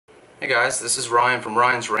Hey guys, this is Ryan from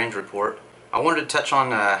Ryan's Range Report. I wanted to touch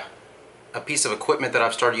on a piece of equipment that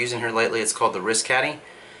I've started using here lately. It's called the wrist caddy.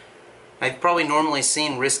 I've probably normally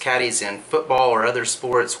seen wrist caddies in football or other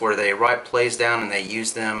sports where they write plays down and they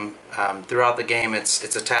use them throughout the game.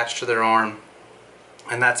 It's attached to their arm,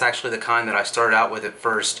 and that's actually the kind that I started out with at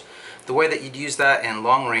first. The way that you'd use that in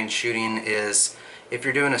long range shooting is if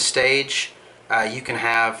you're doing a stage, you can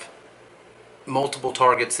have multiple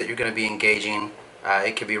targets that you're going to be engaging.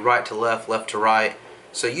 It could be right to left, left to right.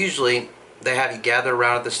 So usually they have you gather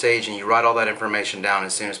around at the stage and you write all that information down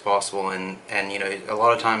as soon as possible. And you know, a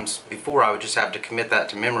lot of times before I would just have to commit that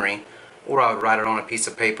to memory, or I would write it on a piece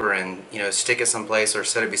of paper and stick it someplace or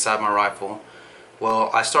set it beside my rifle.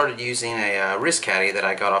 Well, I started using a wrist caddy that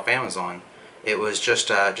I got off Amazon. It was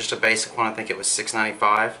just a basic one. I think it was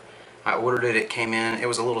 $6.95. I ordered it. It came in. It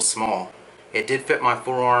was a little small. It did fit my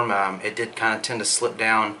forearm. It did kind of tend to slip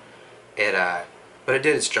down. But it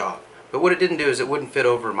did its job. But what it didn't do is it wouldn't fit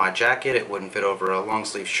over my jacket. It wouldn't fit over a long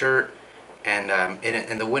sleeve shirt, and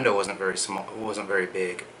the window wasn't very small. It wasn't very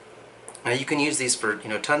big. Now you can use these for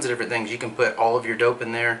tons of different things. You can put all of your dope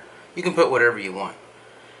in there. You can put whatever you want.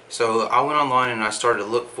 So I went online and I started to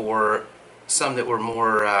look for some that were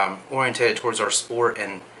more orientated towards our sport,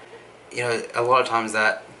 and a lot of times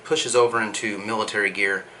that pushes over into military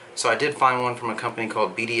gear. So I did find one from a company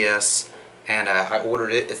called BDS, and I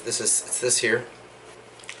ordered it. It's this here.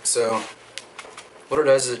 So what it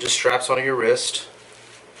does is it just straps onto your wrist.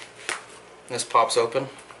 This pops open,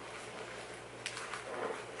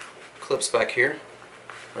 clips back here,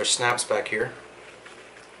 or snaps back here,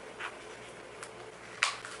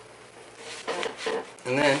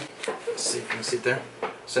 and then let's see if you can see it there.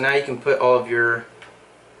 So now you can put all of your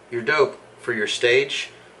dope for your stage.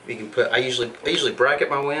 You can put. I usually bracket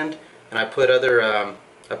my wind, and I put other.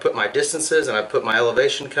 I put my distances, and I put my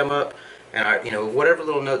elevation come up, and whatever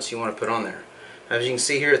little notes you want to put on there. As you can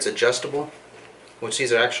see here, it's adjustable, which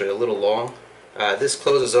these are actually a little long. This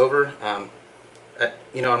closes over. I'm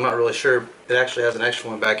not really sure. It actually has an extra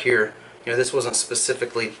one back here. This wasn't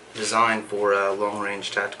specifically designed for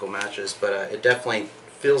long-range tactical matches, but it definitely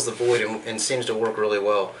fills the void and seems to work really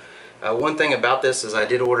well. One thing about this is I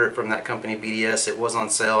did order it from that company BDS. It was on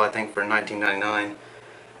sale, I think, for $19.99.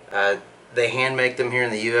 They hand make them here in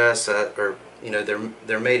the U.S. They're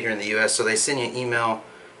made here in the U.S. So they send you an email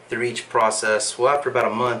through each process. Well, after about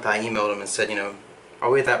a month, I emailed them and said, are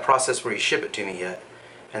we at that process where you ship it to me yet?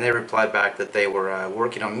 And they replied back that they were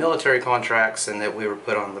working on military contracts and that we were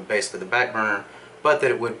put on basically the back burner, but that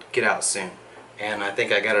it would get out soon. And I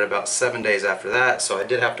think I got it about 7 days after that, so I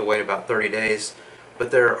did have to wait about 30 days.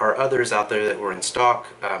 But there are others out there that were in stock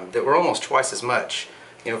that were almost twice as much.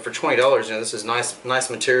 For $20, this is nice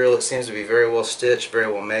material. It seems to be very well stitched, very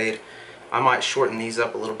well made. I might shorten these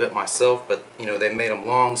up a little bit myself, but they made them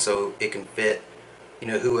long so it can fit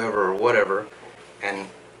whoever or whatever. And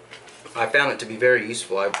I found it to be very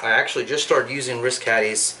useful. I actually just started using wrist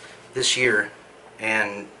caddies this year,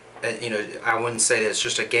 and I wouldn't say that it's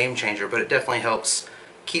just a game changer, but it definitely helps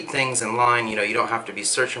keep things in line. You don't have to be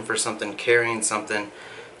searching for something, carrying something.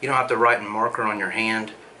 You don't have to write in marker on your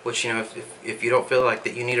hand, which if you don't feel like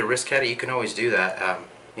that you need a wrist caddy, you can always do that.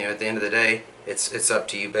 At the end of the day, it's up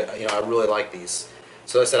to you, but I really like these.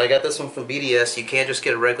 So I said I got this one from BDS. You can't just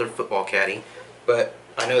get a regular football caddy, but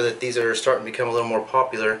I know that these are starting to become a little more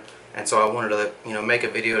popular, and so I wanted to make a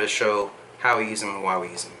video to show how we use them and why we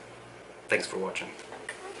use them. Thanks for watching.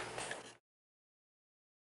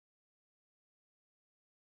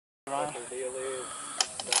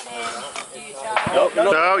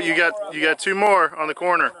 No, you got two more on the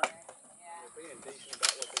corner.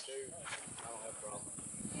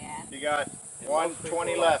 You got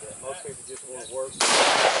 120 left. Most people just want to work.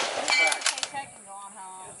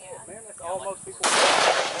 Man, that's all most people want.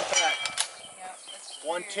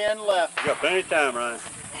 110 left. You got plenty of time, Ryan.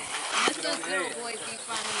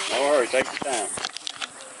 Don't worry, take your time.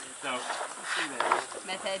 No.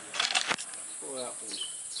 Method. Pull out one.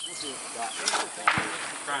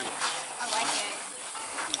 I like it.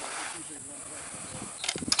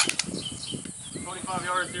 25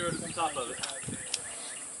 yards, 0 to the top of it.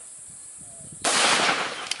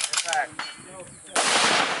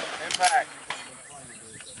 Impact.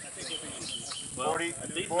 Well,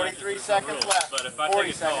 43 seconds left. But if I take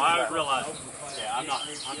it slow, I would realize, yeah, I'm not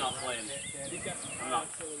playing. I'm not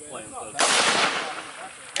playing close.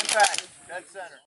 Impact. Dead center.